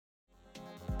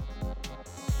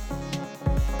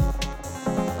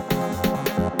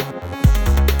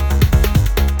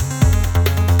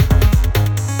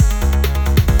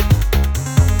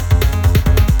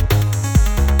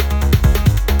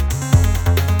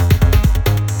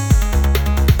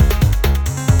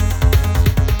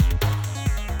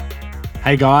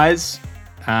Hey guys,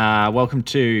 welcome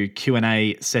to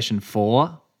Q&A session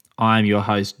 4. I'm your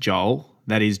host Joel.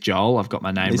 That is Joel. I've got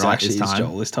my name right this time.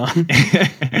 Joel this time.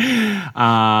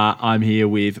 I'm here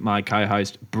with my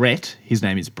co-host Brett. His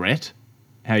name is Brett.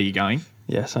 How are you going?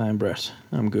 Yes, I am Brett.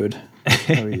 I'm good.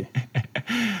 How are you?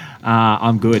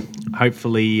 I'm good.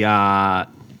 Hopefully,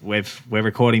 we're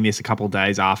recording this a couple of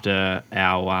days after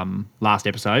our last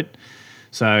episode.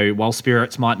 So while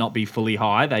spirits might not be fully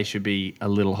high, they should be a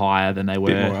little higher than they were.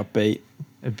 Bit more upbeat.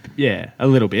 Yeah, a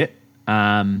little bit.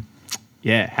 How'd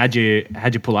you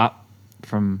pull up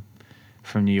from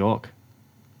New York?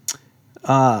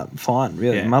 Fine,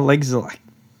 really. Yeah. My legs are like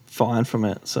fine from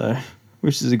it, so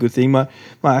which is a good thing. I'm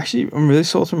really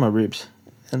sore through my ribs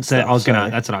and So stuff.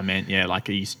 that's what I meant. Yeah, like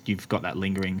you've got that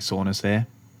lingering soreness there.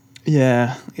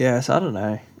 Yeah. So I don't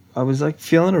know. I was like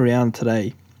feeling around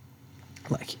today,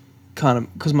 like kind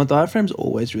of because my diaphragm's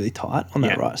always really tight on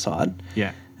that right side.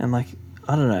 Yeah. And like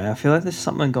I don't know. I feel like there's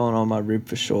something going on in my rib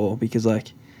for sure because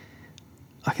like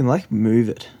I can like move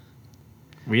it.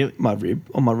 Really? My rib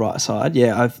on my right side.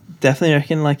 Yeah, I definitely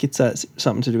reckon like it's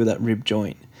something to do with that rib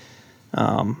joint.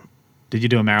 Did you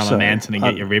do a Marilyn Manson and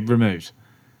get your rib removed?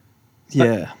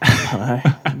 Yeah,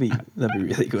 I know. That'd be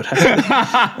really good.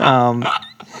 I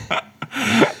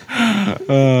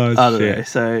don't know.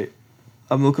 So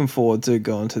I'm looking forward to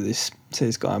going to see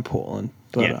this guy in Portland,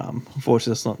 but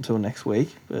unfortunately it's not until next week.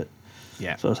 But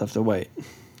yeah, so I just have to wait.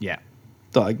 Yeah.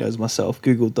 Diagnose myself.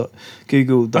 Google Dr.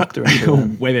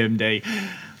 WebMD.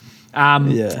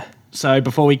 Yeah. So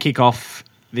before we kick off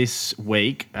this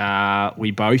week,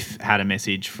 we both had a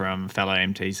message from fellow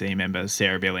MTC member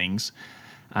Sarah Billings,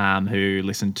 who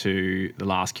listened to the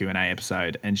last Q&A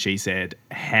episode, and she said,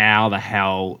 how the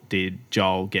hell did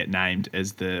Joel get named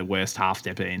as the worst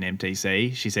half-stepper in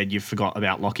MTC? She said, you forgot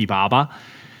about Lockie Barber.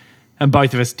 And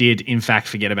both of us did, in fact,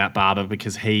 forget about Barber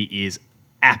because he is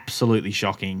absolutely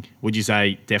shocking. Would you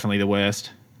say definitely the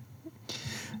worst?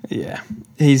 Yeah,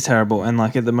 he's terrible. And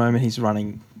like at the moment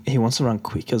he wants to run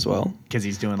quick as well. Because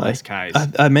he's doing less Ks.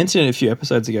 I mentioned it a few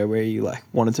episodes ago where he like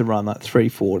wanted to run like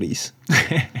 340s.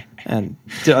 And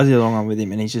I did a long run with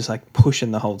him and he's just like pushing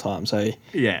the whole time. So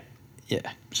yeah.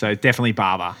 Yeah. So definitely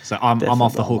Barber. So I'm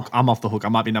off the Barber. hook. I'm off the hook. I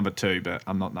might be number 2, but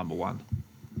I'm not number 1.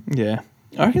 Yeah.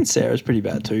 I reckon Sarah's pretty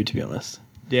bad too, to be honest.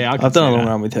 Yeah, I've done a long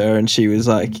run with her and she was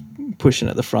like pushing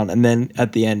at the front and then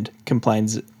at the end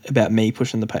complains about me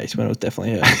pushing the pace when it was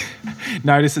definitely her.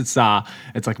 Notice it's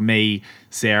like me,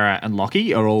 Sarah and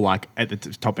Lockie are all like at the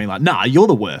top being like, nah, you're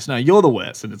the worst. No, you're the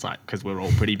worst. And it's like, because we're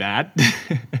all pretty bad.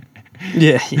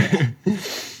 Yeah.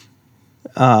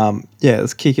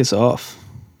 Let's kick us off.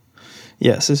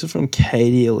 Yes, this is from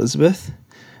Katie Elizabeth.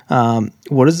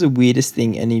 What is the weirdest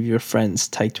thing any of your friends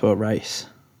take to a race?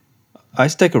 I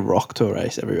used to take a rock to a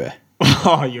race everywhere.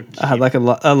 Oh, you're I had like a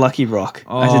lucky rock.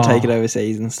 I used to take it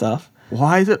overseas and stuff.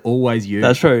 Why is it always you?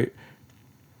 That's true.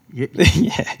 Yeah.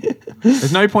 Yeah.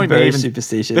 There's no point Very in even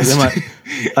superstitious.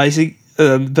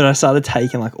 But I started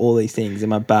taking like all these things and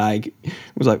my bag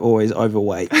was like always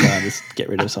overweight. So I just get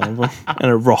rid of some of them.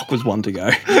 And a rock was one to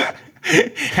go.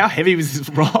 How heavy was this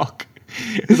rock?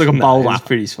 It was like a boulder. It was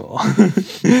pretty small.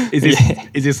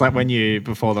 Is this like when you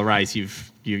before the race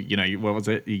what was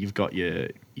it? You've got your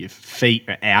feet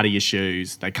are out of your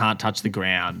shoes. They can't touch the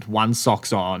ground. One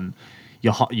sock's on.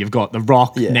 You've got the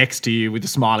rock next to you with the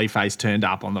smiley face turned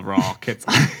up on the rock. It's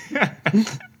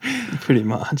pretty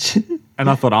much. And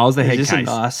I thought I was the head case. Just a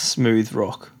nice smooth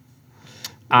rock.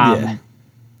 I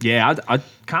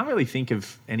can't really think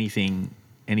of anything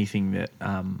that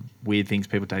weird things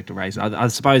people take to race. I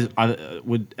suppose I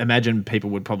would imagine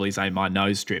people would probably say my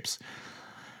nose strips.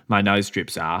 My nose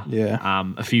strips are. Yeah.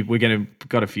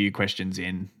 Got a few questions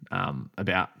in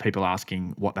about people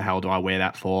asking what the hell do I wear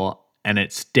that for, and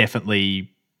it's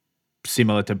definitely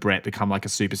similar to Brett, become like a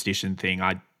superstition thing.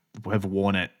 I have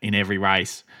worn it in every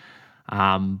race,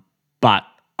 but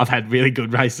I've had really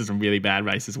good races and really bad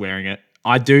races wearing it.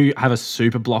 I do have a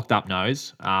super blocked up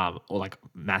nose, or like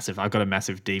massive. I've got a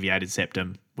massive deviated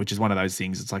septum, which is one of those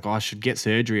things. It's like, I should get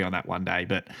surgery on that one day.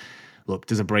 But look,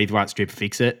 does a Breathe Right strip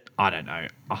fix it? I don't know.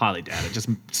 I highly doubt it. Just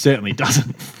certainly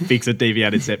doesn't fix a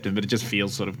deviated septum, but it just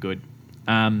feels sort of good.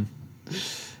 So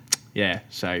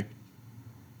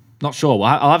not sure.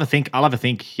 Well, I'll have a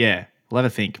think. Yeah, we'll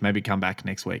have a think. Maybe come back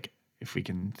next week if we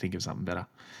can think of something better.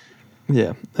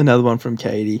 Yeah, another one from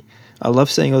Katie. I love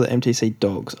seeing all the MTC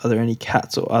dogs. Are there any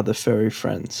cats or other furry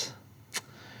friends?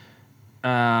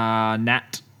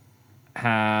 Nat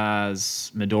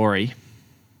has Midori.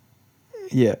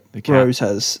 Yeah, Rose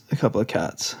has a couple of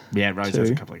cats. Yeah, Rose has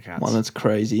a couple of cats. One that's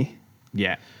crazy.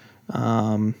 Yeah.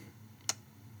 Who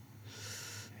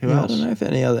else? I don't know if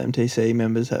any other MTC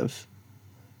members have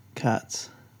cats.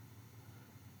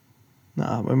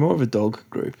 Nah, we're more of a dog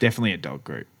group. Definitely a dog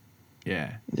group.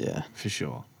 Yeah, Yeah. for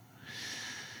sure.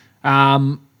 Yeah,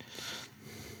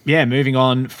 moving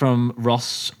on from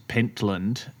Ross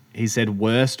Pentland. He said,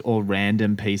 worst or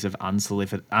random piece of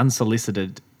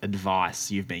unsolicited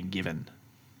advice you've been given.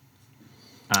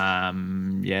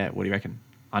 Yeah, what do you reckon?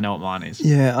 I know what mine is.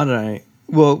 Yeah, I don't know.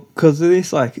 Well, because of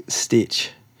this, like,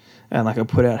 stitch, and, like, I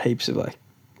put out heaps of, like,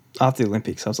 after the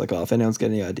Olympics, I was like, oh, if anyone's got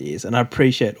any ideas, and I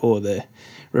appreciate all the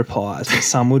replies, but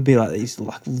some would be, like, these,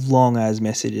 like, long-ass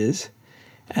messages,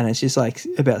 and it's just, like,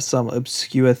 about some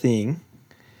obscure thing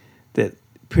that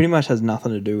pretty much has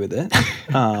nothing to do with it.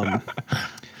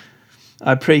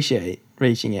 I appreciate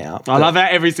reaching out. I love how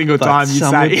every single time you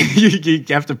some say, would- you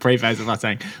have to preface it by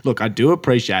saying, look, I do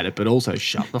appreciate it, but also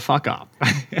shut the fuck up.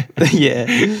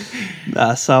 Yeah.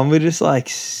 Some were just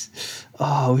like,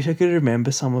 oh, I wish I could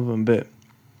remember some of them, but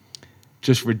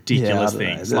Just ridiculous Yeah, I don't know.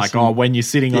 things. There's Like, some- when you're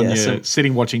sitting on Yeah, your so-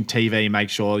 sitting watching TV, make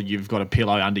sure you've got a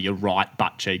pillow under your right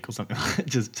butt cheek or something.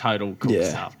 Just total cool Yeah.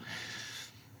 stuff.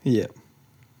 yeah.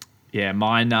 Yeah,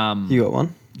 mine. You got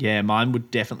one? Yeah, mine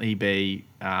would definitely be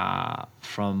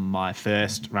from my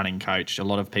first running coach. A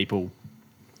lot of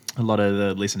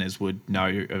the listeners would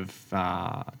know of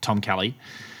Tom Kelly,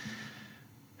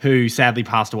 who sadly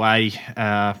passed away.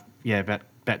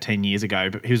 About 10 years ago.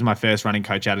 But he was my first running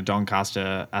coach out of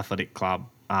Doncaster Athletic Club,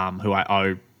 who I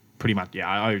owe pretty much. Yeah,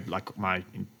 I owe like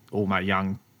all my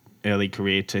young early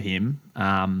career to him.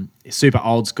 Super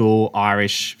old school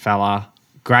Irish fella.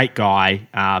 Great guy,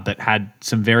 but had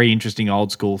some very interesting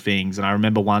old school things. And I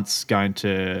remember once going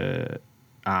to,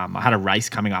 I had a race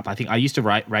coming up. I think I used to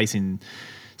race in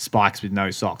spikes with no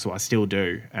socks, or I still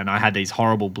do. And I had these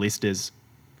horrible blisters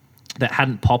that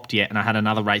hadn't popped yet. And I had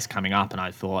another race coming up, and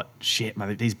I thought, shit,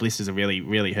 these blisters are really,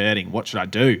 really hurting. What should I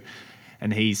do?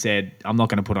 And he said, I'm not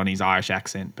going to put on his Irish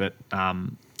accent, but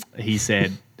he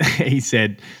said,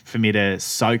 for me to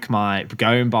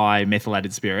go and buy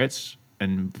methylated spirits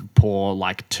and pour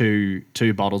like two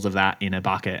bottles of that in a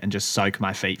bucket and just soak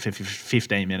my feet for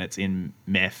 15 minutes in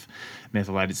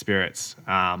methylated spirits.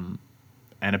 And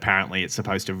apparently it's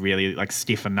supposed to really like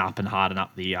stiffen up and harden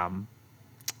up the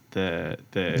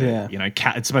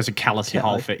it's supposed to callus your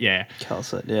whole foot. Yeah.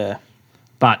 Callus it, yeah.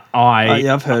 But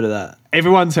I've heard of that.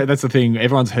 that's the thing.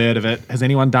 Everyone's heard of it. Has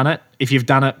anyone done it? If you've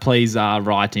done it, please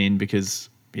write in, because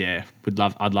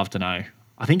I'd love to know.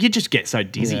 I think you'd just get so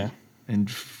dizzy. Yeah.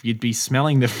 And you'd be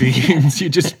smelling the fumes.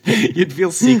 You'd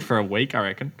feel sick for a week, I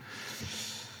reckon.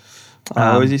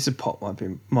 I always used to pop my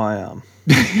Pimples.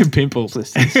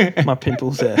 blisters. My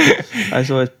pimples, yeah. I used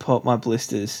to always pop my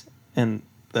blisters, and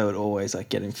they would always like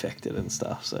get infected and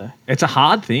stuff. So It's a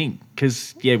hard thing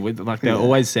because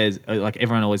always says, like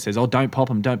everyone always says, oh, don't pop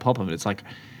them. It's like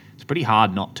it's pretty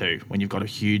hard not to when you've got a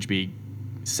huge big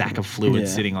sack of fluid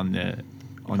sitting on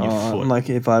your foot. Like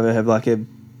if I ever have like a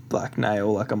black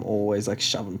nail, like I'm always like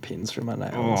shoving pins through my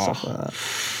nail and stuff like that.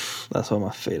 That's why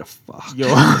my feet are fucked.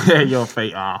 Your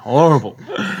feet are horrible.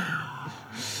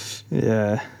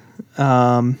 Yeah.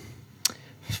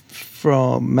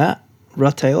 From Matt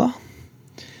Taylor.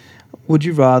 Would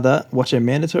you rather watch a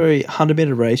mandatory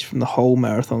 100-meter race from the whole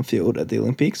marathon field at the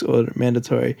Olympics, or a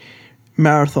mandatory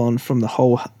marathon from the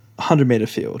whole 100-meter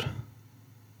field?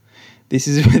 This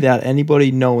is without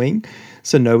anybody knowing,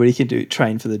 so nobody can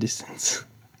train for the distance.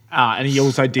 And he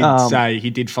also did he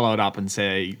did follow it up and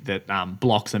say that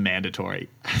blocks are mandatory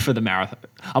for the marathon.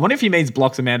 I wonder if he means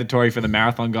blocks are mandatory for the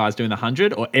marathon guys doing the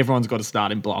 100, or everyone's got to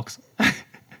start in blocks.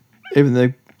 Even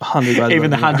the 100 guys.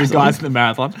 Even the 100 guys in the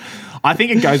marathon. I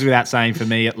think it goes without saying, for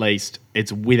me at least,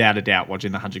 it's without a doubt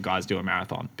watching the 100 guys do a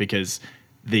marathon, because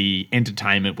the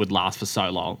entertainment would last for so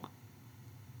long.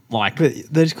 Like, But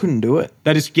they just couldn't do it.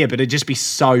 but it'd just be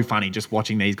so funny just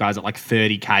watching these guys at like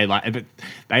 30K. Like, but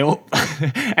they all,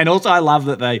 and also I love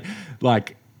that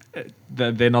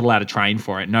they're not allowed to train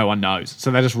for it. No one knows,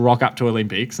 so they just rock up to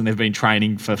Olympics, and they've been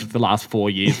training for the last 4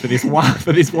 years for this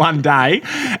one day,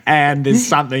 and there's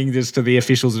something just to the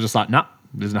officials are just like, no,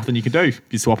 there's nothing you can do.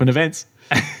 You're swapping events.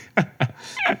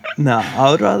 No,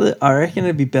 I reckon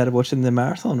it'd be better watching the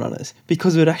marathon runners,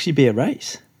 because it would actually be a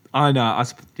race. I know.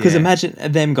 Because imagine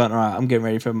them going, all right, I'm getting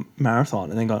ready for a marathon,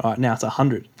 and then going, all right, now it's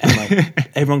 100. And like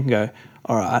everyone can go,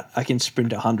 all right, I can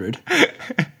sprint 100.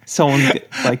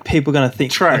 People are going to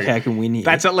think, True. okay, I can win here.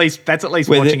 That's at least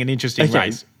watching an interesting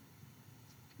race.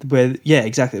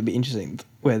 Exactly. It'd be interesting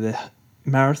where the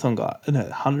marathon guy,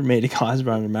 100-meter guys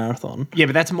running a marathon. Yeah,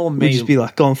 but that's more Would me. just be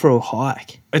like going for a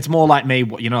hike. It's more like me,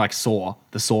 like Saw,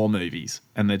 the Saw movies,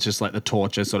 and it's just like the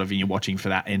torture sort of, and you're watching for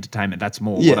that entertainment. That's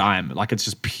more what I am. Like, it's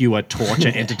just pure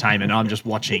torture entertainment. I'm just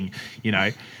watching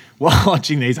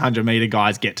watching these 100-meter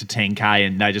guys get to 10K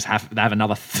and they have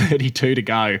another 32 to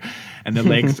go, and the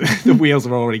legs, the wheels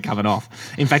are already coming off.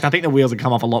 In fact, I think the wheels have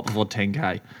come off a lot before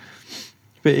 10K.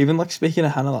 But even like speaking to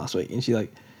Hannah last week, and she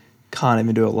like can't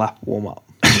even do a lap warm up.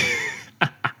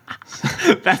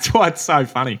 That's why it's so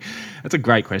funny. That's a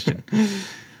great question.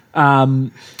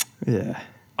 Yeah.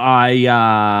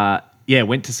 I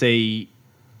went to see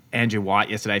Andrew White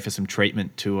yesterday for some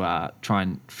treatment to try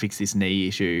and fix this knee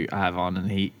issue I have on, and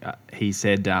he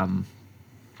said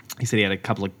he had a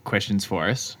couple of questions for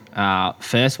us.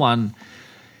 First one: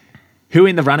 who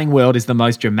in the running world is the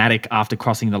most dramatic after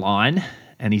crossing the line?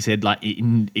 And he said, like,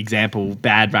 in example,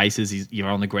 bad races you're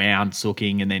on the ground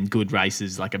sooking, and then good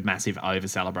races like a massive over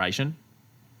celebration.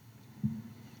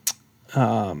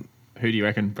 Who do you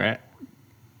reckon, Brett?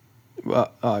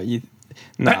 Well,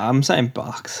 I'm saying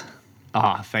Bucks.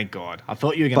 Ah, thank God. I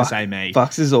thought you were going to say me.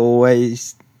 Bucks is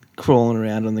always crawling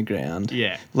around on the ground.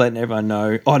 Yeah. Letting everyone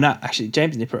know. Oh, no, actually,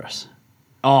 James Nippers.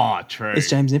 Oh, true. It's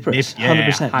James Nippers.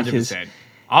 100%. 100%.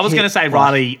 I was going to say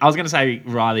Riley. I was going to say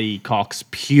Riley Cox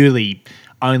purely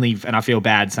only, and I feel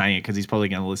bad saying it because he's probably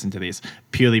going to listen to this,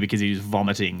 purely because he was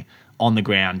vomiting on the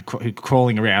ground,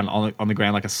 crawling around on the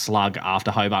ground like a slug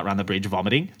after Hobart Run the Bridge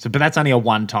vomiting. So, but that's only a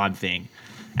one-time thing.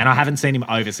 And I haven't seen him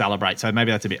over-celebrate, so maybe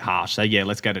that's a bit harsh. So, yeah,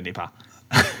 let's go to Nipper.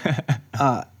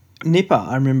 Nipper,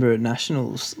 I remember at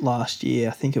Nationals last year,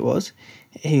 I think it was,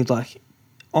 he was like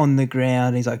on the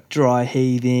ground, he's like dry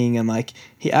heaving, and like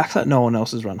he acts like no one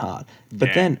else has run hard.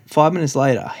 But then 5 minutes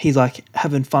later, he's like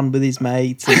having fun with his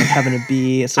mates and like having a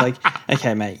beer. It's like,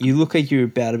 okay, mate, you look like you're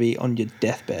about to be on your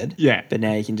deathbed. Yeah. But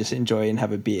now you can just enjoy and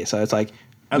have a beer. So it's like,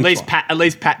 At least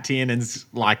Pat Tiernan's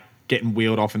like getting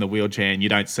wheeled off in the wheelchair, and you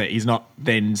don't see he's not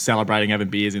then celebrating having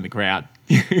beers in the crowd.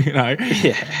 You know,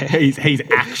 yeah, he's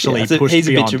actually pushed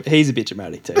beyond. He's a bit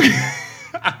dramatic too.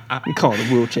 I'm calling it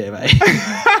a wheelchair, mate.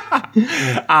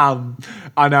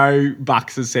 I know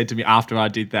Bucks has said to me after I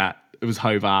did that, it was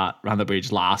Hobart Run the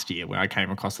Bridge last year where I came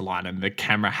across the line and the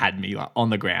camera had me like on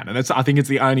the ground, and I think it's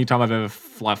the only time I've ever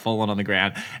fallen on the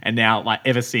ground. And now, like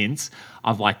ever since,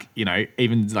 I've like, you know,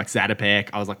 even like Zatopek,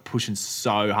 I was like pushing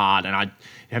so hard, and I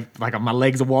have like my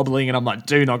legs are wobbling, and I'm like,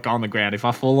 do not go on the ground. If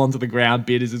I fall onto the ground,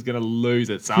 Bitters is going to lose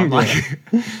it. So I'm like.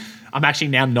 I'm actually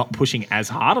now not pushing as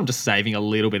hard. I'm just saving a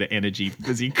little bit of energy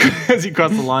as he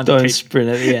crosses the line. Don't sprint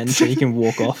at the end so you can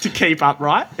walk off. To keep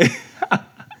upright.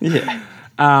 Yeah.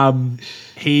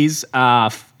 He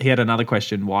had another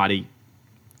question, Whitey.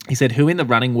 He said, who in the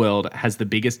running world has the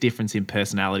biggest difference in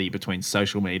personality between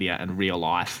social media and real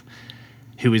life?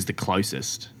 Who is the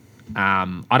closest? I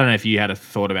don't know if you had a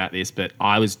thought about this, but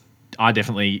I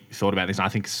definitely thought about this, and I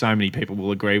think so many people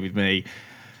will agree with me.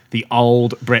 The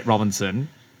old Brett Robinson.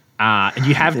 And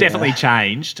you have definitely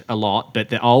changed a lot, but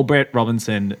the old Brett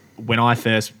Robinson, when I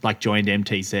first like joined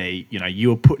MTC, you know, you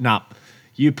were putting up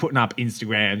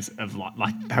Instagrams of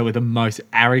like they were the most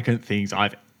arrogant things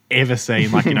I've ever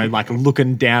seen. Like, you know, like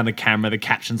looking down the camera, the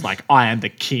captions like "I am the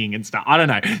king" and stuff. I don't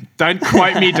know. Don't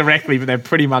quote me directly, but they're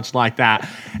pretty much like that.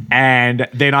 And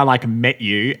then I like met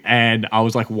you, and I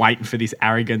was like waiting for this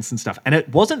arrogance and stuff. And it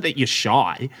wasn't that you're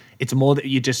shy; it's more that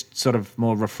you're just sort of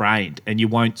more refrained, and you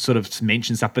won't sort of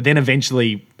mention stuff. But then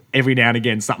eventually, every now and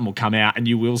again, something will come out, and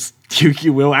you will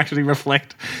actually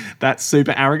reflect that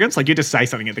super arrogance. Like you just say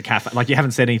something at the cafe, like you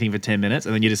haven't said anything for 10 minutes,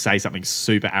 and then you just say something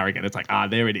super arrogant. It's like,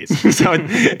 there it is. So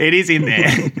it is in there.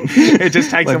 It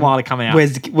just takes like, a while to come out.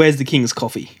 Where's the king's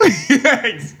coffee?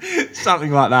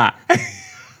 Something like that.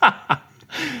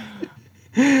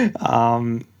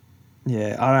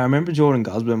 Yeah, I remember Jordan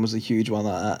Gusman was a huge one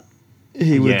like that.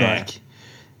 He would like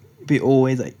be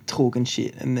always like talking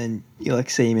shit, and then you like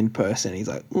see him in person, he's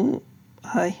like, "Ooh,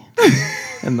 hi,"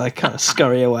 and like kind of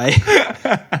scurry away.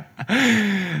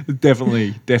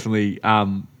 Definitely.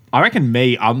 I reckon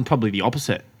I'm probably the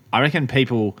opposite. I reckon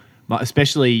people,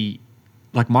 especially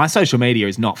like my social media,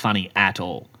 is not funny at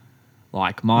all.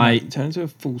 Like my turn into a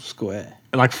full square.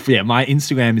 Like my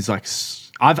Instagram is like.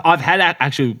 I've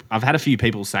had a few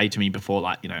people say to me before,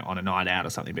 like, you know, on a night out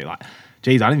or something, be like,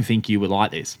 geez, I didn't think you were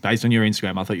like this. Based on your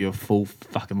Instagram, I thought you were a full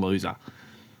fucking loser.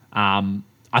 I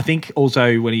think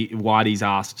also when Whitey's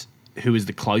asked who is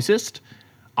the closest,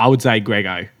 I would say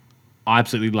Grego. I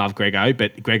absolutely love Grego,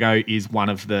 but Grego's one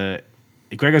of the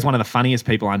funniest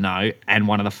people I know and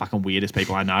one of the fucking weirdest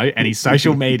people I know. And his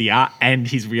social media and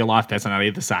his real life personality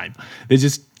are the same. They're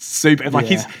just super, like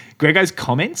Grego's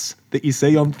comments that you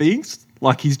see on things.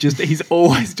 Like he's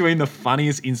always doing the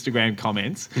funniest Instagram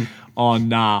comments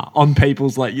on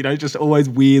people's, like, you know, just always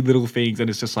weird little things, and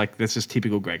it's just like that's just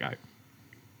typical Grego.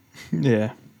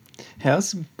 Yeah,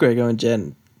 how's Grego and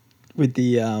Jen with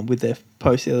their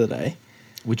post the other day?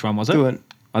 Which one was it?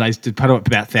 they used to put up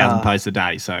about 1,000 posts a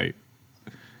day. So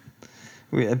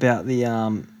About the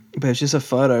but it's just a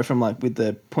photo from like with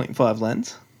the 0.5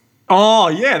 lens. oh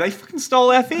yeah, they fucking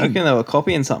stole our thing. I reckon they were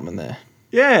copying something there.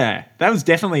 Yeah, that was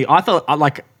definitely. I thought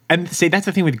and see that's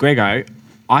the thing with Grego.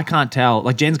 I can't tell.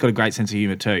 Like Jen's got a great sense of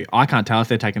humor too. I can't tell if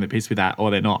they're taking the piss with that or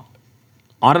they're not.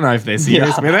 I don't know if they're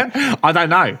serious with it. I don't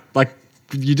know. Like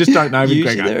you just don't know with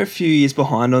Usually Grego. they're a few years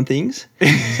behind on things,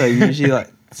 so usually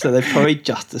so they've probably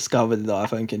just discovered that the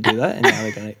iPhone can do that, and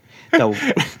now they'll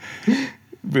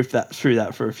rip that through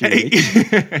that for a few weeks.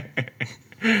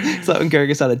 It's like when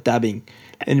Gregor started dabbing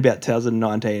in about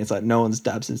 2019. It's like no one's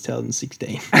dabbed since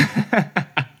 2016.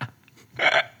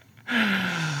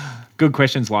 Good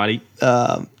questions, Whitey.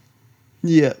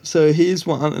 Yeah, so here's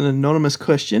an anonymous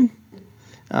question.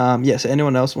 So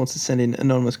anyone else wants to send in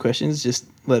anonymous questions, just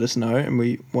let us know and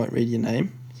we won't read your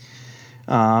name.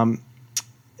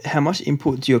 How much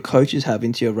input do your coaches have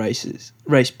into your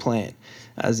race plan,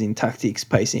 as in tactics,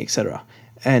 pacing, etc.?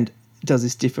 And does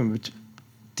this differ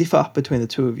between the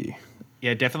two of you?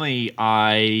 Yeah, definitely.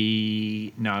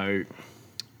 I know.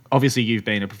 Obviously, you've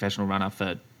been a professional runner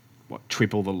for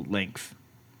triple the length.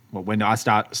 Well, when I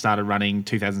started running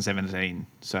 2017,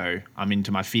 so I'm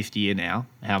into my 5th year now.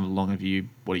 How long have you?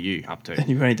 What are you up to? And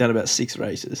you've only done about 6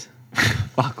 races.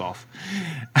 Fuck off.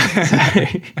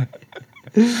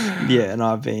 Yeah, and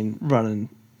I've been running,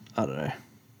 I don't know,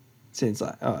 since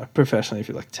professionally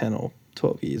for like 10 or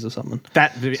 12 years or something. So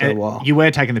a while. You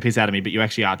were taking the piss out of me, but you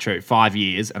actually are true. 5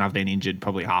 years, and I've been injured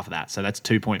probably half of that. So that's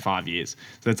 2.5 years.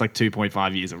 So that's like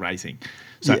 2.5 years of racing.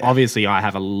 So obviously I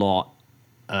have a lot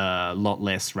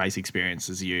less race experience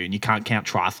as you, and you can't count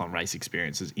triathlon race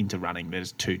experiences into running.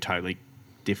 There's 2 totally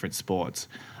different sports.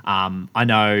 I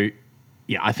know,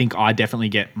 I think I definitely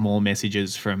get more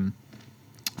messages from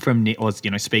Nick, or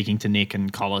speaking to Nick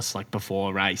and Collis like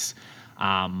before a race,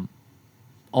 on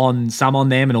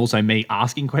them, and also me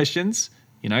asking questions.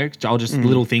 I'll just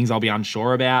little things I'll be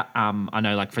unsure about. I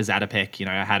know like for Zatopek,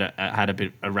 I had a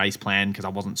bit a race plan because I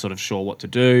wasn't sort of sure what to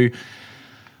do.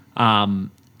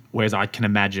 Whereas I can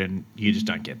imagine you just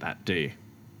don't get that, do you?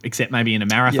 Except maybe in a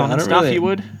marathon and stuff, you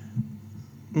would.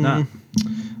 No,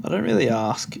 I don't really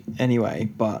ask anyway.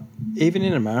 But even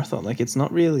in a marathon, like it's not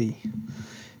really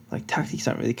like tactics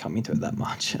don't really come into it that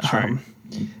much. True.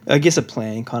 I guess a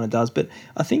plan kind of does, but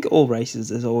I think all races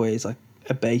there's always like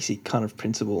a basic kind of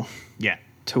principle. Yeah.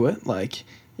 To it, like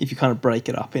if you kind of break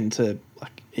it up into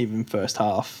like even first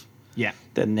half. Yeah.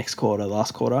 Then next quarter,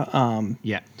 last quarter. Or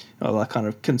like kind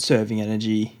of conserving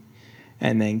energy,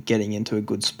 and then getting into a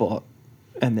good spot,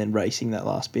 and then racing that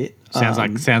last bit. Sounds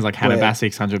like Hannah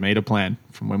Basic's 100-meter plan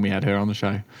from when we had her on the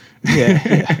show.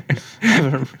 Yeah.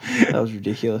 That was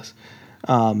ridiculous.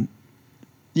 So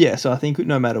I think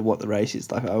no matter what the race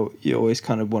is, like you always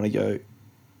kind of want to go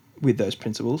with those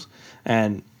principles,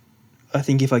 and I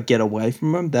think if I get away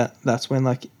from them, that's when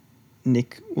like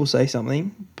Nick will say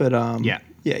something. But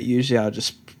usually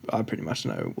I pretty much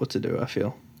know what to do, I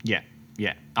feel. Yeah.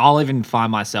 I'll even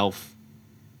find myself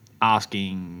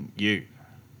asking you,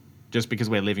 just because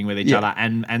we're living with each other,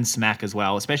 and Smack as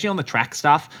well, especially on the track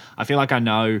stuff. I feel like I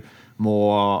know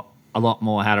a lot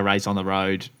more how to race on the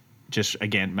road, just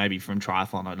again maybe from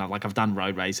triathlon. I've done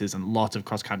road races and lots of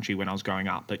cross country when I was growing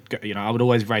up, but I would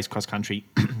always race cross country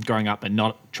growing up and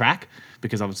not track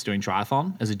because I was doing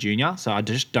triathlon as a junior. So I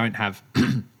just don't have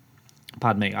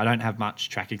pardon me, I don't have much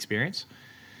track experience.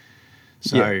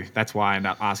 So that's why I end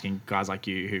up asking guys like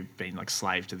you who've been like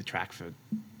slave to the track for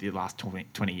the last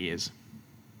 20 years.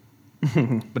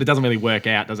 But it doesn't really work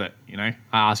out, does it? I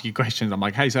ask you questions. I'm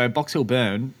like, hey, so Box Hill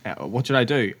Burn, what should I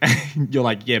do? You're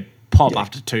like, pop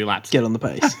after 2 laps. Get on the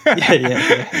pace.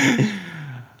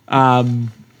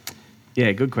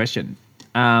 Yeah, good question.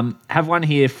 Have one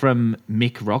here from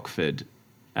Mick Rockford.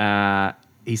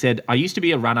 He said, I used to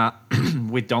be a runner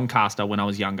with Doncaster when I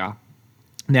was younger.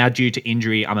 Now, due to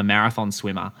injury, I'm a marathon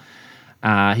swimmer.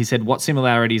 He said, what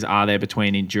similarities are there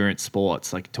between endurance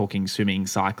sports, like talking swimming,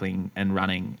 cycling, and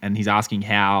running? And he's asking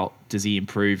how does he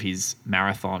improve his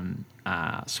marathon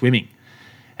swimming?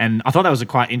 And I thought that was a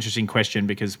quite interesting question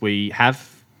because we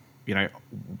have,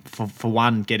 for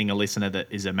one, getting a listener that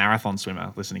is a marathon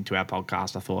swimmer listening to our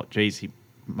podcast, I thought, geez, he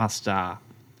must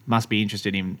be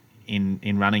interested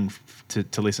in running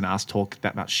to listen to us talk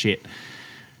that much shit.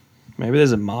 Maybe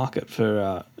there's a market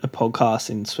for a podcast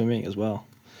in swimming as well.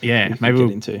 Yeah, maybe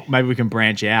we can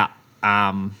branch out.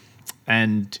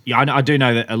 And I do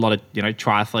know that a lot of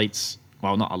triathletes,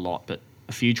 well, not a lot, but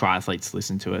a few triathletes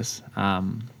listen to us,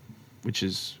 which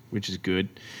is good.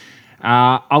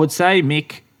 I would say,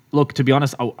 Mick, look, to be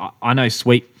honest, I know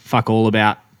sweet fuck all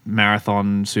about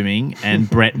marathon swimming, and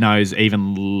Brett knows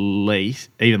even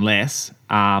less.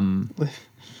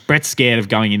 Brett's scared of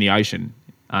going in the ocean,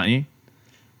 aren't you?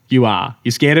 You are.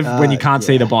 You're scared of when you can't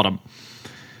see the bottom.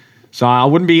 So I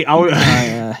wouldn't be.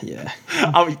 Yeah.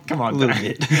 Come on, a little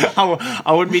bit.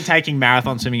 I wouldn't be taking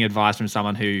marathon swimming advice from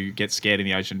someone who gets scared in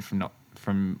the ocean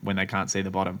from when they can't see the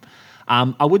bottom.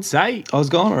 I would say I was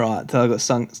going all right till I got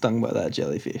stung by that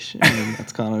jellyfish, and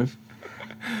that's kind of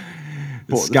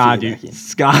scarred you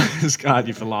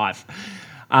for life.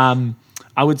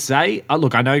 I would say,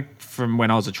 look, I know from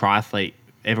when I was a triathlete,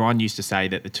 everyone used to say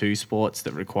that the two sports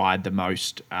that required the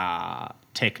most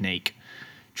technique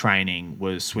training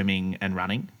was swimming and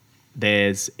running.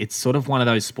 It's sort of one of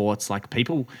those sports, like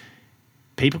people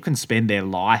can spend their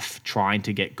life trying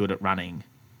to get good at running,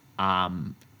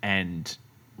 and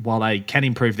while they can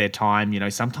improve their time,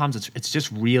 sometimes it's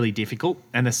just really difficult.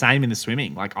 And the same in the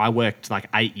swimming. Like I worked like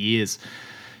 8 years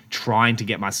trying to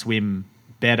get my swim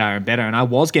better and better, and I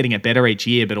was getting it better each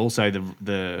year, but also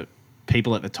the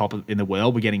people at the top in the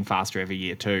world were getting faster every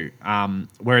year too.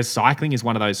 Whereas cycling is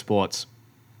one of those sports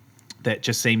that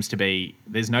just seems to be,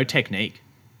 there's no technique.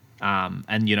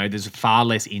 And there's far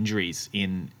less injuries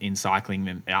in cycling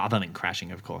than, other than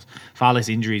crashing, of course, far less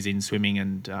injuries in swimming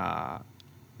and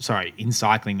in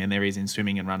cycling than there is in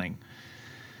swimming and running.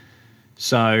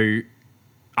 So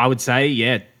I would say,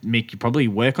 Mick, you probably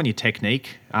work on your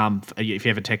technique. If you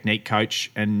have a technique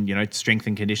coach and, strength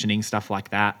and conditioning, stuff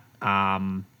like that.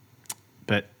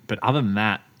 But other than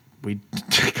that, we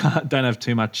don't have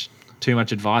too much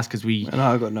advice because we... And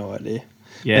I've got no idea.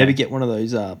 Yeah. Maybe get one of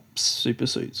those super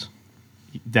suits.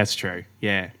 That's true,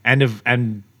 yeah.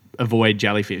 And avoid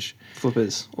jellyfish.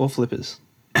 Flippers.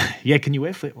 Yeah, can you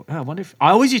wear flip? I wonder if...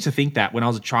 I always used to think that when I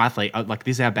was a triathlete, like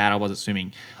this is how bad I was at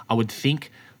swimming, I would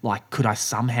think, like, could I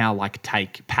somehow, like,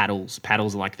 take paddles?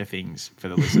 Paddles are, like, the things, for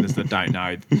the listeners that don't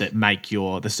know, that make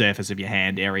the surface of your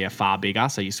hand area far bigger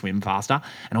so you swim faster.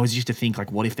 And I always used to think,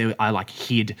 like, what if I, like,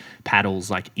 hid paddles,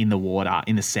 like, in the water,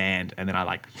 in the sand, and then I,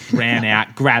 like, ran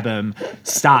out, grab them,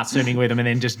 start swimming with them, and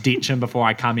then just ditch them before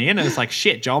I come in. And it's like,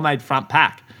 shit, Joel made front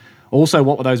pack. Also,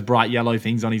 what were those bright yellow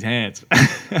things on his hands?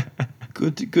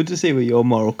 Good to see where your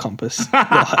moral compass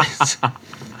lies.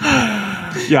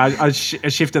 Yeah, I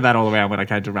shifted that all around when I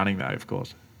came to running, though, of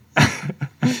course.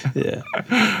 Yeah.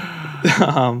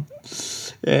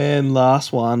 And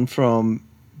last one from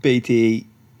BT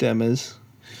Demers.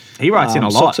 He writes in a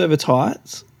lot. Socks over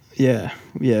tights. Yeah,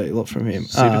 a lot from him.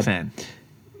 Super fan.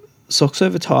 Socks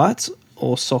over tights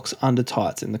or socks under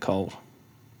tights in the cold?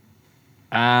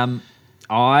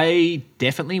 I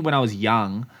definitely, when I was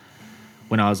young,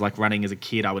 when I was like running as a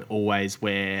kid, I would always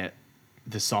wear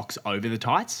the socks over the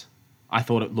tights. I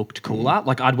thought it looked cooler.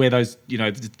 Like I'd wear those,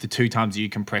 the 2 times U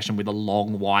compression with the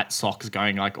long white socks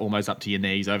going like almost up to your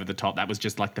knees over the top. That was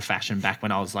just like the fashion back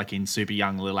when I was like in super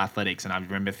young little athletics. And I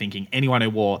remember thinking anyone who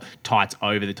wore tights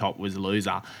over the top was a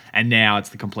loser. And now it's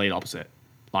the complete opposite.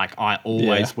 Like I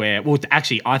always wear, well,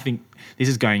 actually, I think this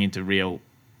is going into real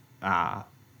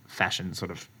fashion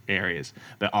sort of areas.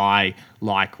 But I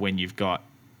like when you've got,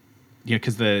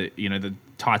 because the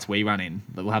tights we run in,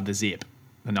 will have the zip,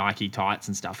 the Nike tights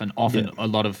and stuff. And often a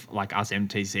lot of like us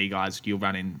MTC guys, you'll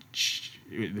run in,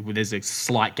 there's a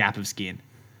slight gap of skin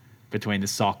between the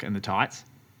sock and the tights.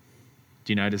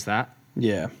 Do you notice that?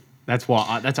 Yeah.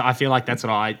 I feel like that's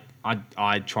what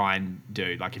I try and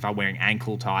do. Like if I'm wearing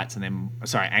ankle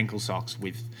socks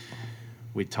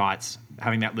with tights,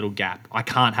 having that little gap. I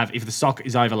can't have, if the sock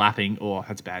is overlapping,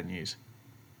 that's bad news.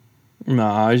 No,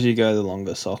 I usually go the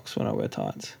longer socks when I wear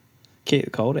tights. Keep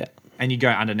the cold out. And you go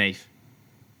underneath.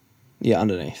 Yeah,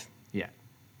 underneath. Yeah.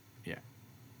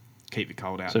 Keep the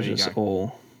cold out. So there just you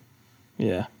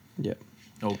go.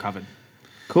 all Covered.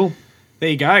 Cool. There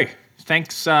you go.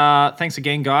 Thanks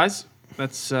again, guys.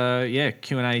 That's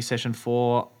Q&A session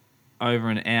 4 over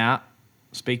and out.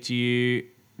 Speak to you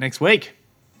next week.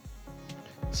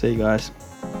 See you guys.